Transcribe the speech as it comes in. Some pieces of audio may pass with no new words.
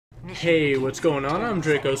Hey, what's going on? I'm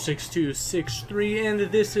Draco6263 and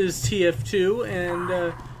this is TF2 and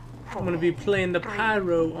I'm gonna be playing the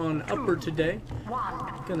Pyro on Upper today.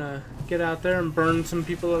 Gonna get out there and burn some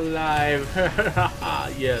people alive.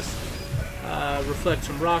 Yes. Reflect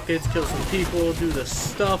some rockets, kill some people, do the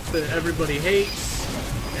stuff that everybody hates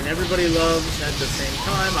and everybody loves at the same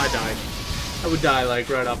time. I died. I would die like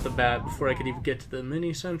right off the bat before I could even get to the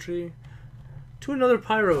mini sentry. To another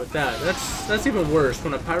pyro at that. That's even worse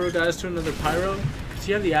when a pyro dies to another pyro, because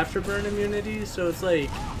you have the afterburn immunity, so it's like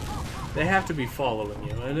they have to be following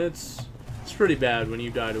you, and it's pretty bad when you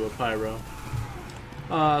die to a pyro.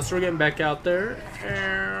 So we're getting back out there,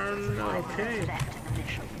 and okay.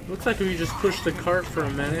 Looks like we just push the cart for a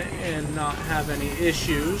minute and not have any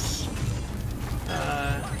issues.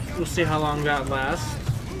 We'll see how long that lasts.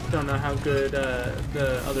 Don't know how good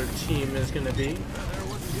the other team is going to be.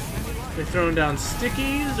 They're throwing down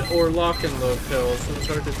stickies or lock and load pills, so it's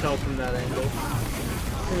hard to tell from that angle. I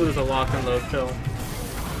think it was a lock and load pill.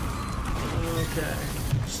 Okay.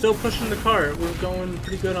 Still pushing the cart. We're going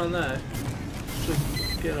pretty good on that. Should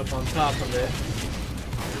get up on top of it.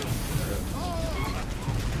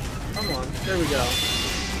 Come on. There we go.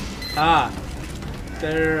 Ah.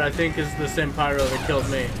 There, I think, is the same pyro that killed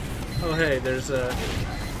me. Oh, hey, there's a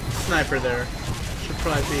sniper there. Should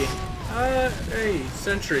probably be. Hey,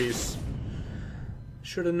 sentries.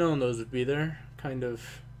 Should have known those would be there. Kind of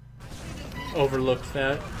overlooked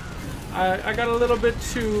that. I got a little bit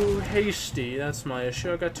too hasty. That's my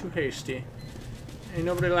issue. I got too hasty. Ain't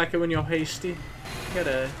nobody like it when you're hasty. You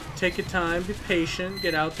gotta take your time, be patient,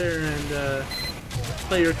 get out there and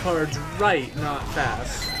play your cards right, not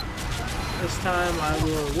fast. This time I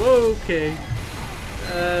will. Whoa, okay.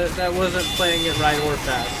 That wasn't playing it right or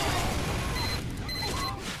fast.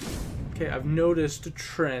 Okay, I've noticed a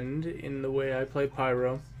trend in the way I play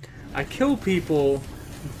Pyro. I kill people,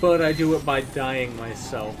 but I do it by dying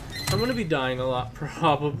myself. I'm gonna be dying a lot,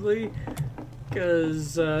 probably,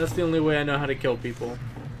 because that's the only way I know how to kill people.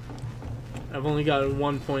 I've only gotten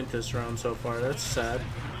 1 point this round so far. That's sad.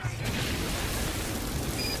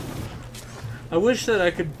 I wish that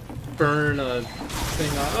I could burn a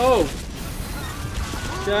thing on. Oh!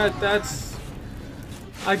 That's...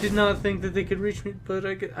 I did not think that they could reach me, but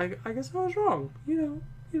I guess I was wrong. You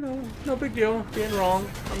know, no big deal. Being wrong,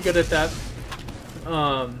 I'm good at that.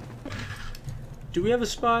 Do we have a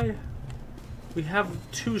spy? We have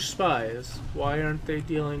 2 spies. Why aren't they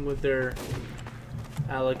dealing with their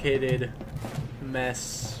allocated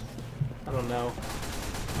mess? I don't know.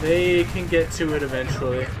 They can get to it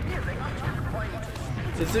eventually.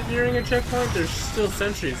 Is it nearing a checkpoint? There's still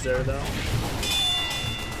sentries there, though.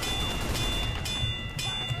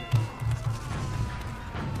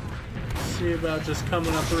 See about just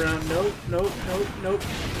coming up around. Nope, nope, nope, nope.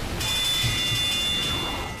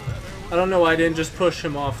 I don't know why I didn't just push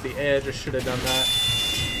him off the edge. I should have done that.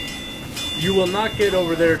 You will not get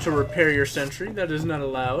over there to repair your sentry. That is not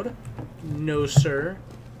allowed. No, sir.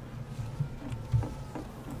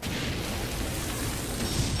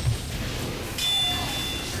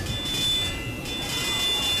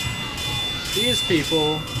 These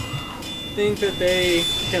people think that they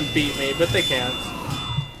can beat me, but they can't.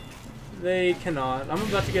 They cannot. I'm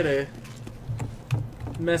about to get a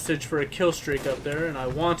message for a kill streak up there, and I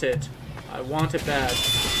want it. I want it bad.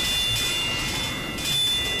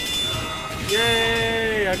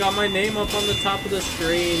 Yay! I got my name up on the top of the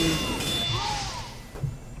screen.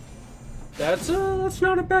 That's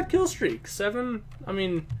not a bad kill streak. 7, I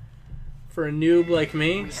mean, for a noob like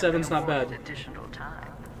me, 7's not bad.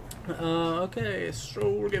 Okay, so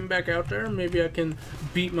we're getting back out there. Maybe I can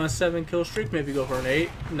beat my 7 kill streak. Maybe go for an 8,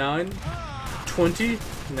 9, 20.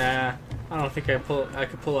 Nah, I don't think I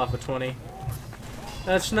could pull off a 20.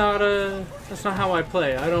 That's not how I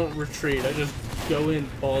play. I don't retreat. I just go in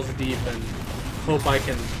balls deep and hope I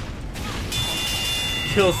can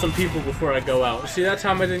kill some people before I go out. See, that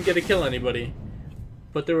time I didn't get to kill anybody,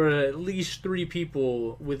 but there were at least 3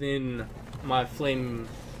 people within my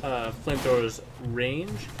flamethrower's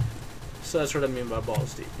range. So that's what I mean by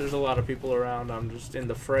balls deep. There's a lot of people around. I'm just in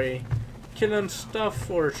the fray, killing stuff,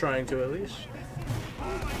 or trying to at least.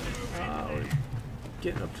 We're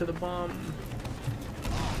getting up to the bomb.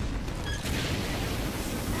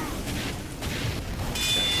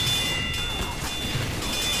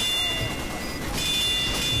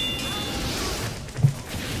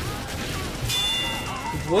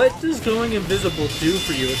 What does going invisible do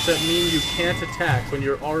for you except mean you can't attack when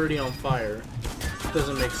you're already on fire?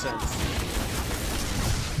 Doesn't make sense.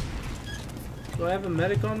 Do I have a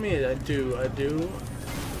medic on me? I do.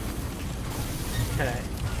 Okay.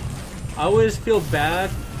 I always feel bad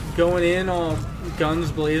going in all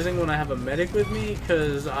guns blazing when I have a medic with me,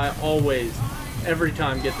 because I always, every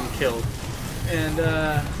time, get them killed. And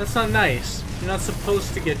that's not nice. You're not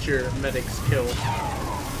supposed to get your medics killed.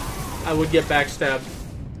 I would get backstabbed.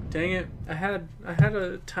 Dang it. I had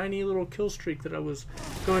a tiny little kill streak that I was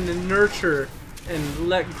going to nurture and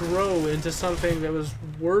let grow into something that was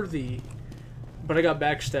worthy. But I got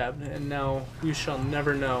backstabbed, and now you shall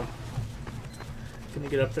never know. Gonna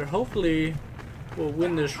get up there. Hopefully we'll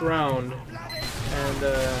win this round and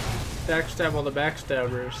backstab all the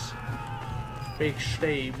backstabbers.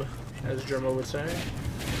 Backstab, as Germa would say.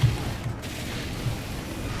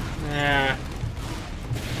 Nah.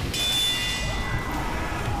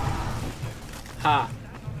 Ha.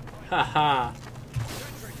 Ha ha.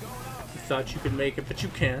 You thought you could make it, but you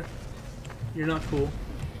can't. You're not cool.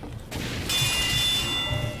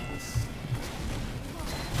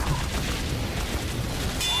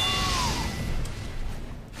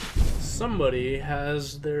 Somebody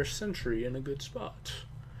has their sentry in a good spot.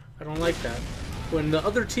 I don't like that. When the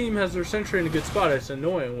other team has their sentry in a good spot, it's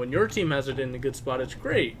annoying. When your team has it in a good spot, it's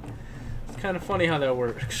great. It's kind of funny how that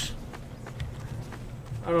works.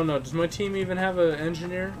 I don't know. Does my team even have an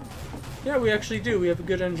engineer? Yeah, we actually do. We have a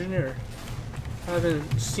good engineer. I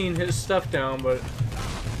haven't seen his stuff down, but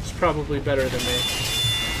it's probably better than me.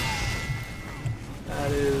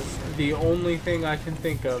 That is the only thing I can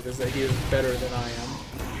think of, is that he is better than I am.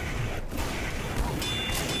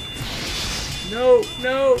 No,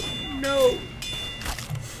 no, no.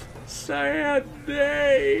 Sad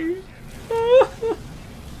day.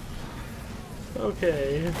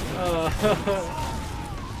 Okay.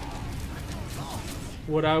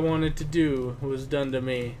 What I wanted to do was done to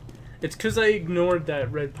me. It's because I ignored that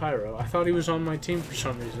red Pyro. I thought he was on my team for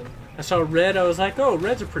some reason. I saw red, I was like, oh,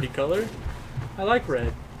 red's a pretty color. I like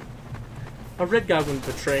red. A red guy wouldn't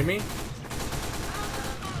betray me.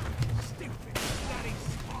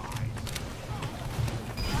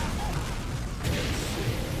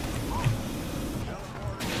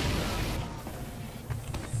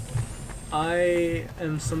 I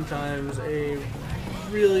am sometimes a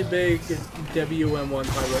really big WM1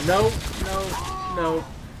 Pyro. No, no, no.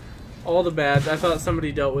 All the bad. I thought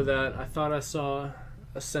somebody dealt with that. I thought I saw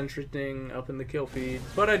a sentry thing up in the kill feed,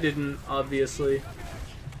 but I didn't, obviously.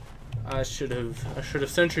 I should have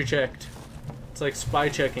sentry checked. It's like spy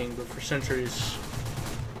checking, but for sentries.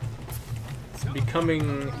 It's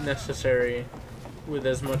becoming necessary with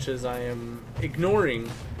as much as I am ignoring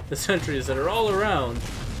the sentries that are all around.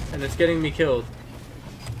 And it's getting me killed.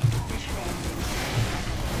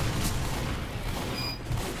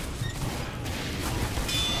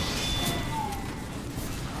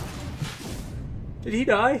 Did he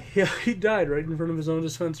die? Yeah, he died right in front of his own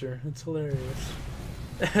dispenser. That's hilarious.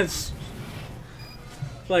 That's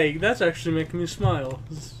like, that's actually making me smile.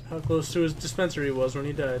 That's how close to his dispenser he was when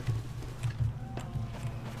he died.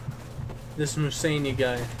 This Musaini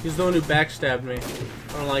guy. He's the one who backstabbed me.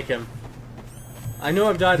 I don't like him. I know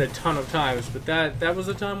I've died a ton of times, but that was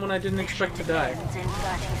a time when I didn't expect to die.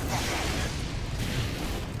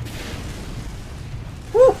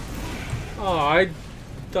 Woo! Oh, I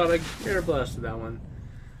thought I air blasted that one.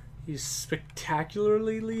 He's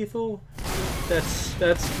spectacularly lethal.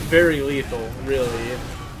 That's very lethal, really.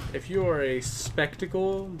 If you are a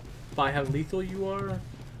spectacle by how lethal you are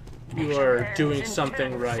doing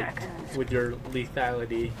something right with your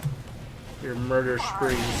lethality, your murder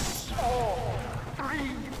sprees.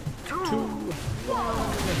 2, 1.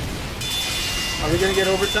 Are we gonna get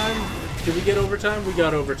overtime? Did we get overtime? We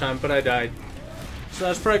got overtime, but I died. So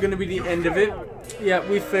that's probably gonna be the end of it. Yeah,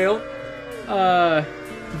 we failed.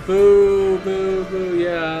 Boo, boo, boo,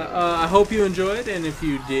 yeah. I hope you enjoyed, and if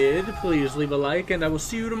you did, please leave a like, and I will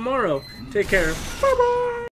see you tomorrow. Take care. Bye-bye!